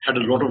had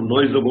a lot of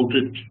noise about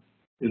it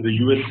in the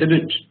US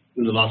Senate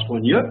in the last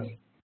 1 year.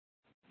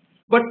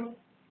 But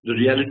the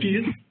reality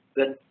is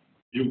that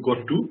you've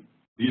got to,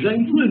 these are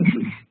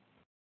influences.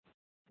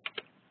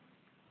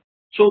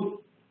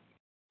 So,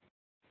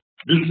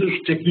 business,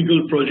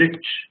 technical,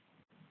 project,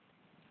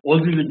 all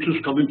these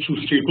interests coming through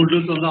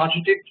stakeholders on the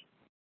architect.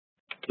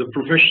 The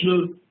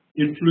professional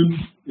influence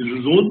is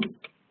his own,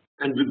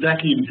 and with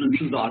that he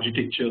influences the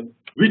architecture,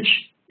 which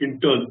in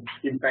turn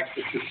impacts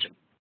the system.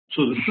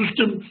 So the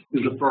system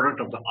is a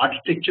product of the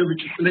architecture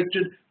which is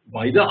selected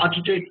by the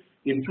architect,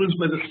 influenced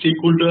by the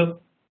stakeholder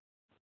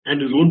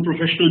and his own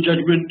professional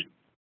judgment.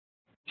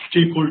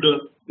 Stakeholder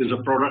is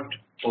a product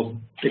of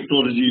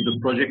technology, the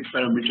project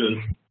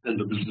parameters, and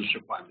the business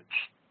requirements.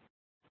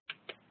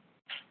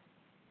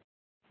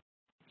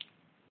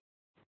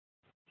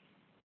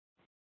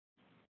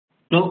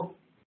 Now,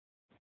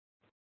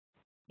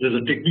 there's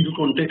a technical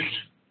context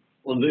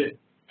on the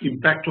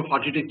impact of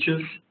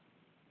architectures.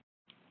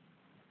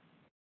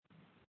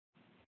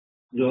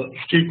 The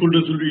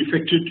stakeholders will be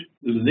affected.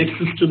 In the next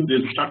system,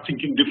 they'll start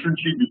thinking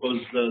differently because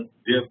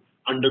they have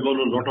undergone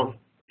a lot of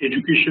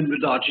education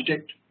with the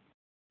architect.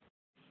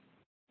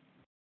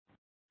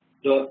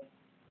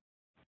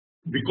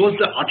 Because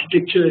the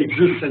architecture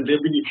exists and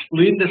they've been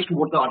explained as to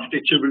what the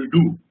architecture will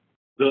do,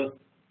 the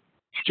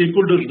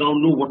stakeholders now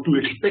know what to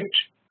expect,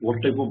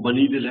 what type of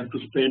money they'll have to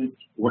spend,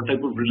 what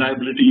type of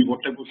reliability,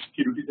 what type of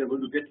security they're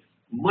going to get,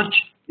 much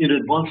in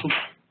advance of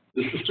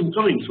the system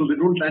coming, so they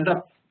don't end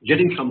up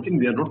getting something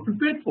they are not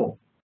prepared for.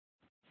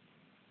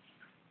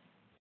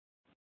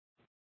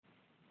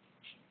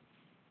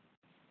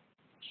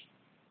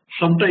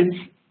 Sometimes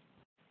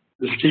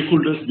the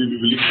stakeholders may be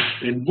willing to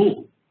spend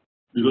more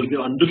because they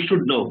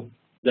understood now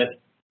that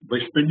by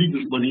spending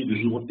this money, this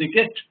is what they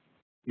get.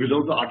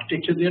 Without the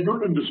architecture, they had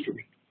not understood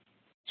it.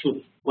 So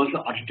once the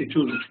architecture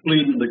was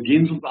explained and the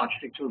gains of the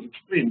architecture was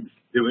explained,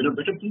 they were in a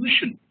better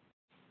position.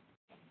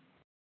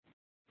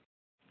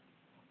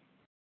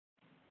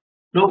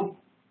 Now,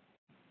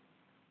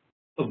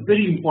 a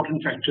very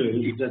important factor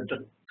is that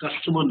the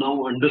customer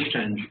now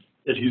understands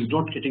that he's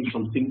not getting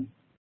something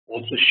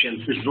off the shelf.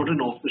 It's not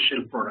an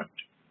off-the-shelf product.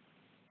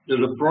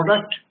 There's a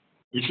product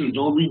which is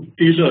now being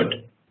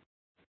tailored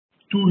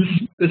to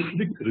his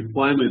specific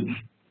requirements,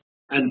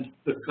 and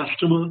the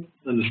customer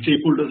and the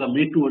stakeholders are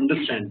made to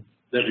understand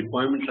that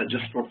requirements are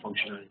just not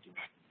functionalities.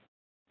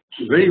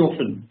 So very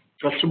often,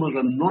 customers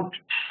are not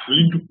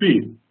willing to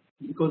pay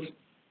because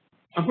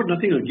I've got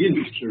nothing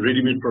against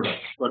ready-made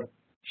products, but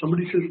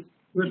somebody says,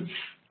 well,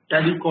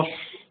 Tally costs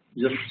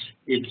just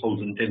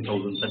 8,000,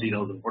 10,000,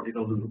 30,000,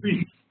 40,000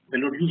 rupees. Why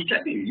not use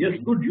Tally? Yes,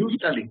 good, use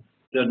Tally.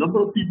 There are a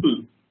number of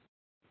people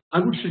I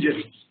would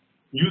suggest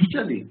use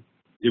Tally.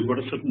 They've got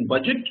a certain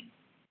budget.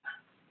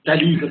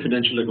 Tally is a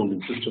financial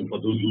accounting system for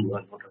those who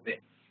are not aware.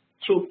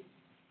 So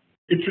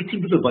it fits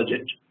into the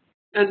budget,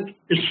 and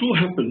it so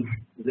happens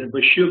that by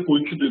sheer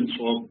coincidence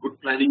or good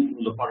planning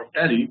on the part of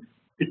Tally,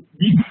 it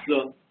meets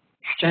the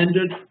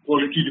standard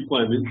quality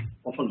requirements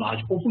of a large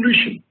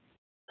population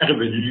at a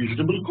very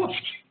reasonable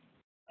cost.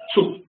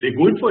 So they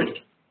go in for it.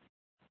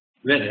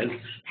 Whereas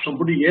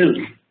somebody else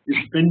is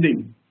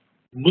spending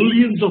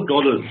millions of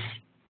dollars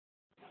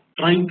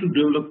trying to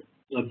develop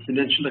a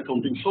financial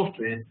accounting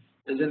software,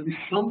 and there will be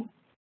some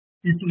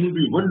people who will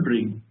be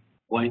wondering,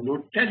 why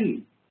not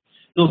Tally?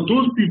 Now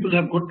those people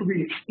have got to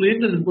be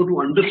explained and have got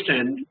to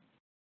understand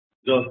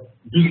the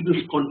business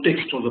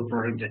context of the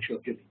product that you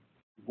are giving.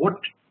 What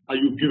are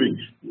you giving?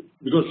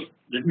 Because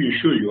let me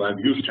assure you, I've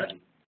used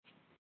Tally.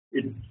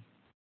 It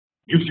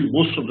gives you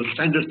most of the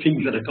standard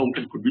things that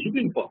accountant could be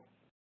looking for,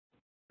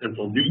 and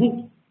probably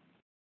more.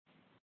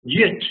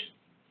 Yet,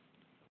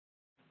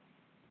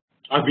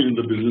 I've been in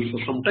the business for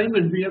some time,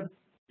 and we have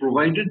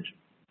provided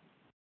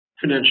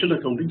financial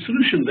accounting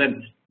solutions,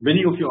 and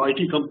many of your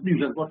IT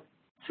companies have got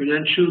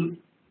financial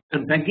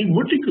and banking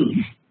verticals,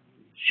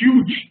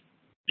 huge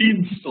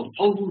teams of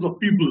thousands of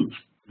people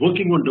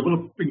working on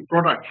developing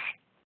products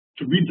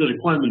to meet the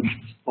requirements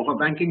of a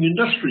banking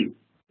industry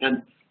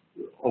and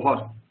of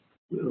a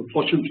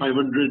Fortune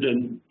 500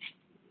 and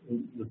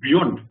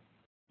beyond,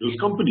 those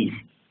companies.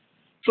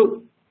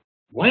 So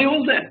why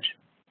all that?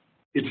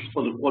 It's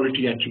for the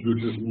quality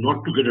attributes, it's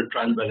not to get a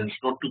trial balance,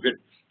 not to get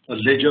a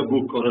ledger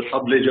book or a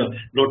sub-ledger,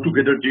 not to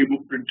get a day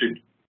book printed.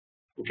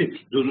 Okay,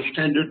 those are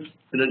standard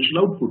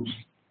financial outputs.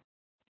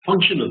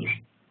 Functionals.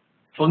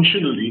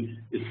 Functionally,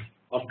 if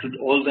after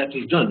all that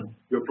is done,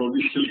 you're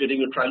probably still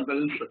getting a trial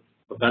balance,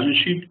 a balance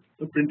sheet,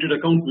 a printed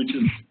account which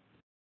is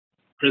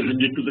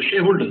presented to the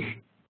shareholders.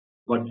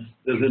 But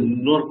there's an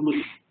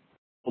enormous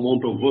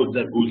amount of work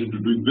that goes into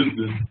doing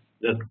business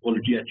that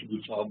quality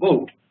attributes are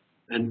about.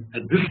 And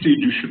at this stage,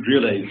 you should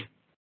realize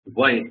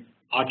why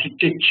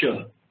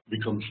architecture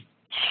becomes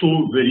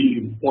so very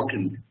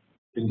important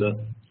in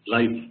the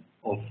life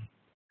of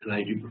an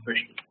IT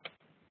professional.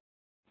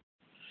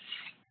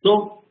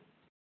 So,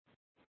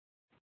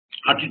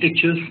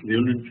 architectures, they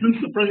will influence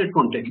the project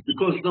context,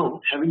 because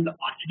now having the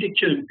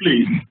architecture in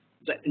place,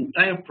 the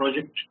entire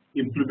project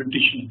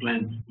implementation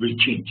plan will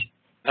change.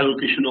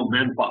 Allocation of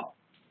manpower.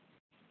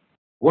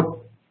 What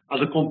are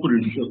the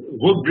components?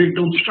 Work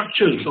breakdown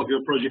structures of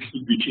your projects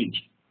will be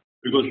changed,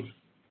 because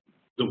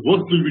the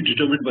work will be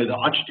determined by the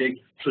architect,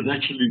 so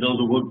naturally now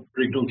the work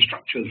breakdown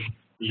structures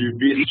will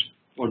be based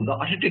on the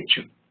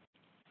architecture.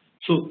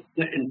 So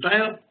the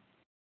entire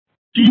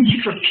team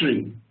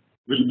structuring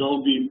will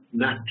now be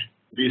mapped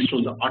based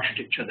on the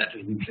architecture that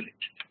has been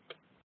selected.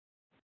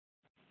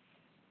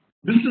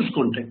 Business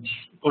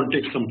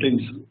context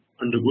sometimes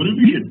undergo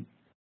revision.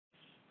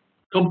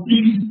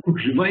 Companies could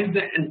revise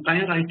their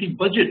entire IT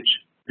budget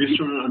based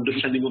on an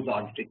understanding of the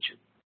architecture.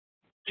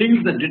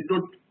 Things that did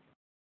not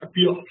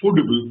appear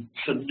affordable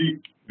suddenly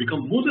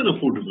become more than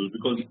affordable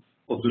because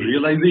of the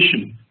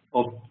realization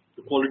of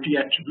the quality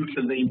attributes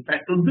and the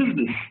impact on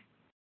business.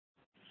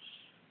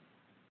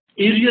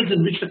 Areas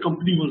in which the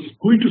company was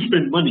going to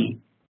spend money,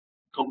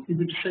 company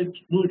will decide,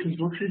 no, it was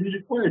not really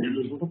required, it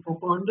was not a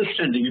proper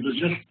understanding, it was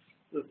just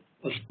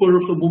a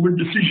spur of the moment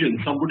decision.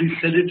 Somebody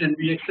said it and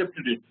we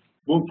accepted it.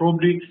 More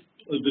probably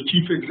the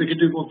chief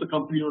executive of the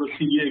company or a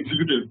senior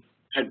executive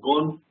had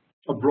gone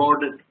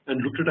abroad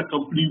and looked at a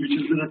company which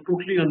is in a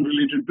totally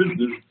unrelated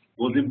business,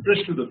 was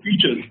impressed with the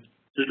features,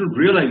 little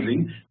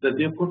realizing that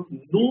they have got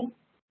no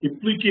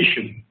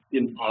implication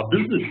in our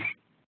business.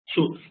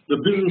 So the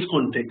business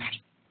context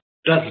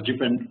does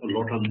depend a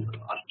lot on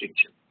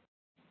architecture.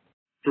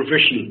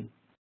 Professionally,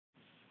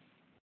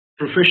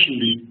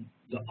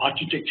 the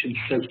architecture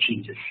itself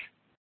changes.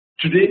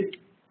 Today,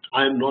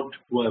 I am not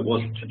who I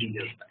was 30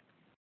 years back.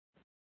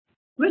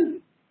 Well,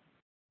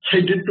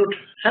 I did not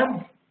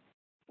have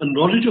a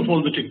knowledge of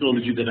all the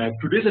technology that I have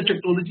today. The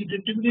technology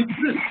didn't even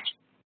exist.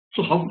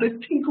 So how would I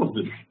think of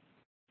this?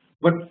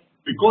 But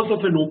because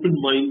of an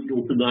open mind,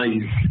 open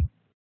eyes,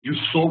 you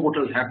saw what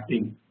was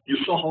happening. You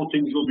saw how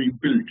things were being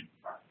built.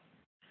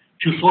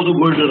 You saw the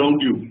world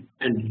around you,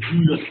 and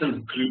you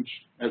yourself grew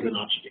as an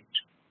architect.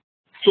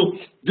 So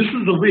this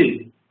is the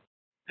way,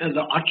 and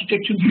the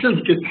architecture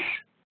itself gets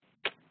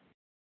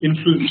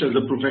influenced as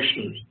a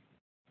professional.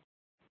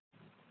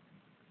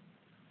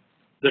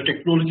 The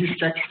technology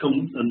stacks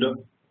come under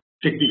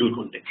technical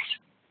context.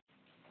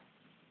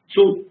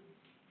 So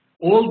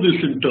all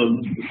this in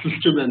turn, the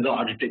system and the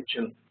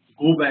architecture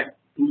go back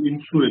to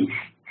influence.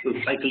 The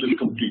cycle is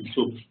complete.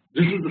 So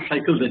this is the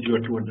cycle that you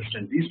have to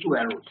understand, these two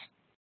arrows.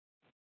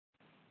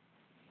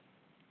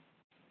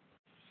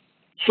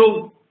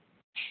 So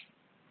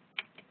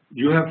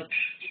you have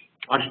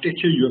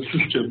architecture, you have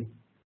system.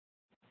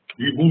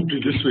 We moved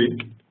this way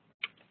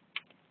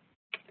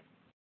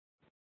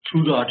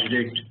through the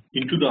architect,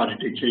 into the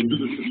architecture, into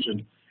the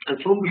system,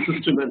 and from the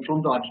system and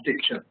from the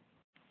architecture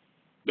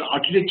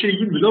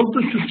even without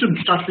the system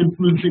starts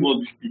influencing all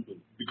these people,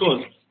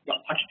 because the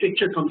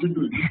architecture comes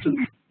into existence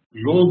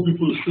long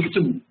before the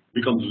system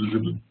becomes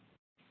visible.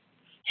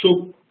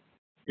 So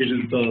it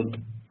is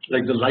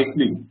like the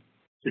lightning,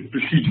 it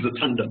precedes the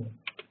thunder.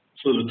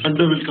 So the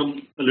thunder will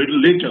come a little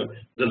later,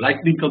 the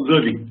lightning comes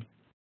early.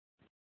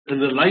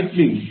 And the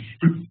lightning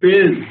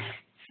prepares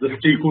the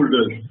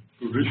stakeholders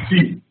to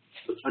receive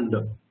the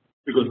thunder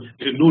because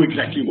they know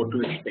exactly what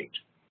to expect.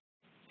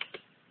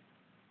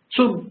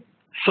 So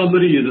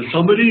summary is a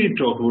summary,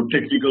 talk about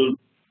technical,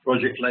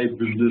 project life,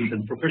 business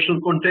and professional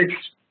context.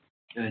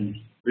 And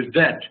with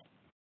that,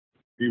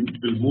 we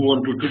will move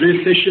on to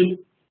today's session.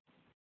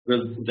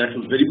 Well, that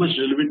was very much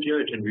relevant here.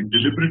 It can be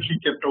deliberately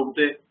kept out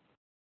there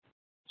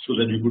so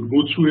that you could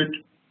go through it.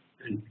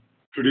 And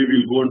today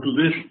we'll go on to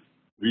this.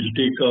 We'll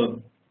take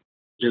a,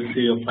 let's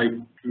say, a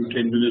 5 to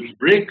 10 minutes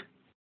break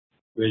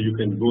where you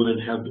can go and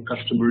have the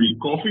customary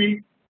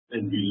coffee,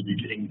 and we'll be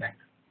getting back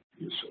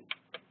to you soon.